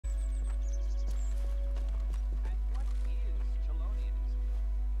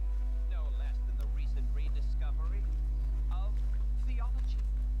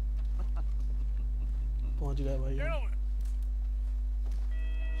पहुंच गए भाई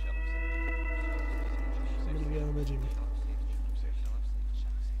मिल गया हमें Jimmy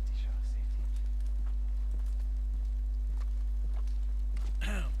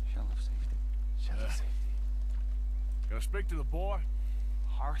Can I speak to the boy?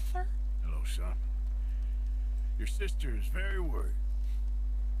 Arthur? Hello, son. Your sister is very worried.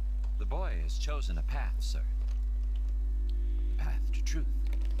 The boy has chosen a path, sir. The path to truth.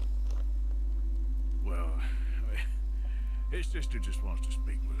 Well, his sister just wants to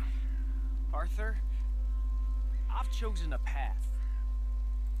speak with him. Arthur, I've chosen a path.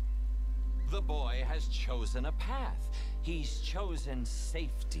 The boy has chosen a path. He's chosen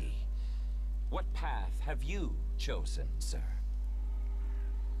safety. What path have you chosen, sir?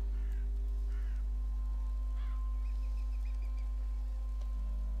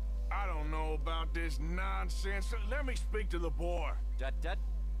 I don't know about this nonsense. Let me speak to the boy. Dud.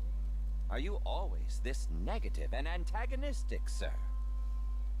 Are you always this negative and antagonistic, sir?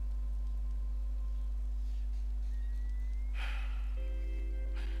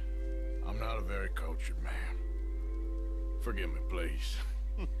 I'm not a very cultured man. Forgive me, please.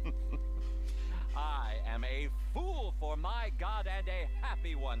 I am a fool for my God and a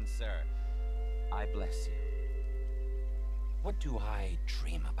happy one, sir. I bless you. What do I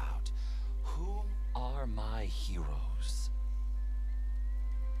dream about? Who are my heroes?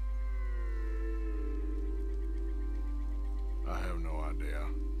 I have no idea.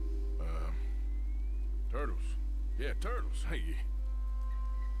 Turtles. Yeah, turtles. Hey,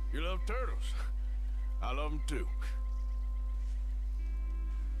 you love turtles. I love them too.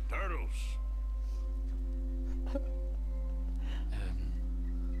 Turtles.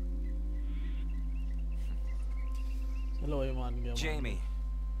 Jamie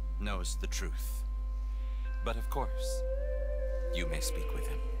knows the truth. But of course, you may speak with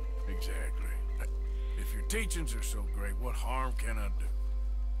him. Exactly. If your teachings are so great, what harm can I do?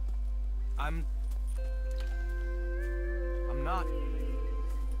 I'm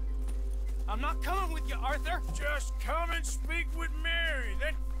not coming with you, Arthur. Just come and speak with Mary,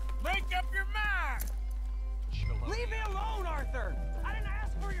 then make up your mind. Leave me alone, Arthur. I didn't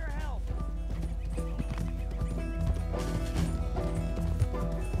ask for your help.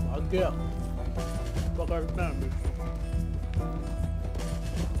 भाग गया पकड़ना है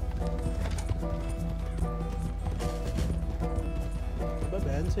अबे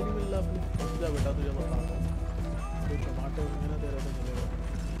बहन से नहीं मिल रहा अपनी जा बेटा तुझे बताता हूँ कोई टमाटर होंगे ना तेरे को मिलेगा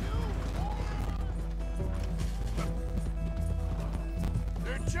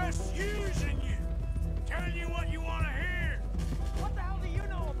They're just using you, telling you what you want to hear. What the hell do you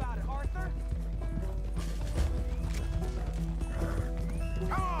know about it, Arthur?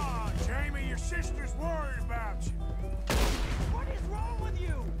 Come on, Jamie, your sister's worried about you. What is wrong with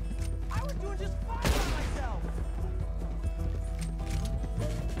you? I was doing just fine by myself.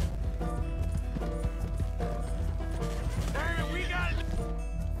 Damn, we gotta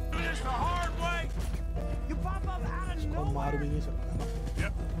do this the hard way. You pop up out of nowhere. मार भी नहीं सकता ना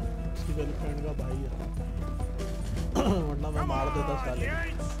इसकी girlfriend का भाई है वरना मैं मार देता साले You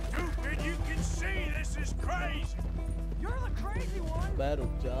ain't stupid. You can see this is crazy. You're the crazy one. बे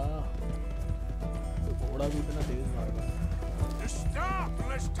रुक जा तो घोड़ा भी इतना तेज मार रहा है Just stop and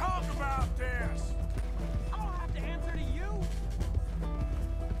let's talk about this. I don't have to answer to you.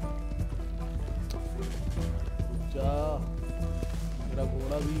 रुक जा मेरा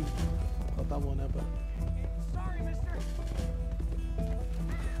घोड़ा भी खत्म होने पर Sorry, mister.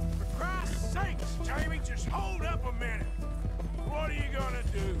 For Christ's sakes, Jamie, just hold up a minute. What are you gonna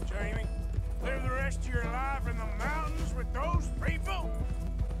do, Jamie? Live the rest of your life in the mountains with those people?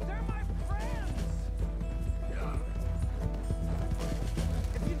 They're my friends.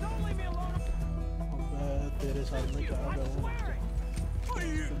 If you don't leave me alone, अबे तेरे साथ में क्या I'm करूँ swearing. What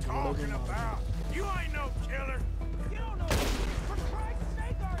are you talking about? You ain't no killer. You don't know. For Christ's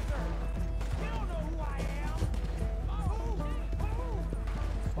sake, Arthur. You don't know who I am. Who?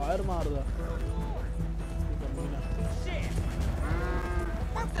 Fire मार रहा Shit.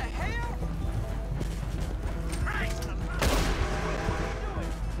 What the hell? Christ alive.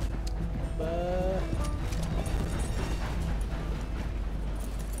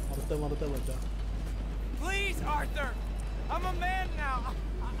 मरते मरते बचा Please, Arthur. I'm a man now.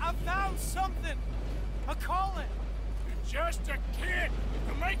 I found something. A calling. You're just a kid.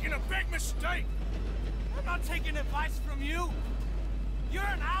 You're making a big mistake. I'm not taking advice from you.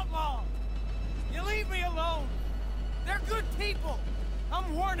 You're an outlaw. You leave me alone. They're good people.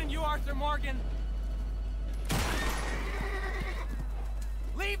 I'm warning you, Arthur Morgan.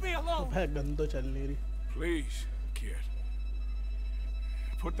 Leave me alone. Gun तो चल नहीं रही Please, kid.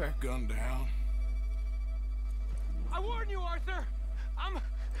 Put that gun down. I warn you, Arthur.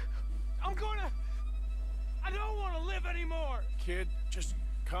 I'm gonna... I don't want to live anymore. Kid, just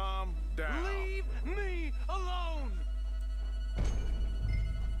calm down. Leave me alone.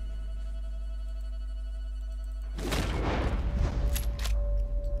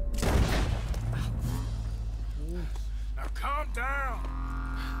 Now calm down.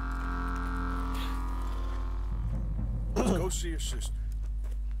 Let's go see your sister.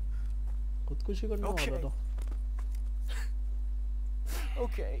 खुदकुशी करने वाला था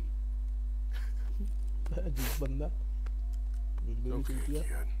Okay. अजीब बंदा Okay, kid.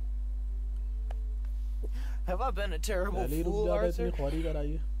 Have I been a terrible पहले ही रुक fool, जाता Arthur? इतनी ख्वारी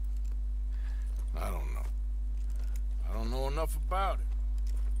कराई है I don't know. I don't know enough about it.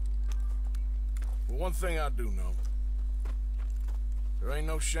 But one thing I do know. There ain't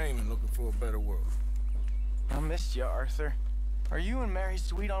no shame in looking for a better world. I missed you, Arthur. Are you and Mary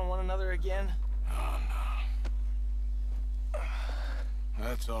sweet on one another again? Oh, no.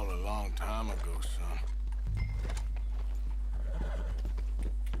 That's all a long time ago, son.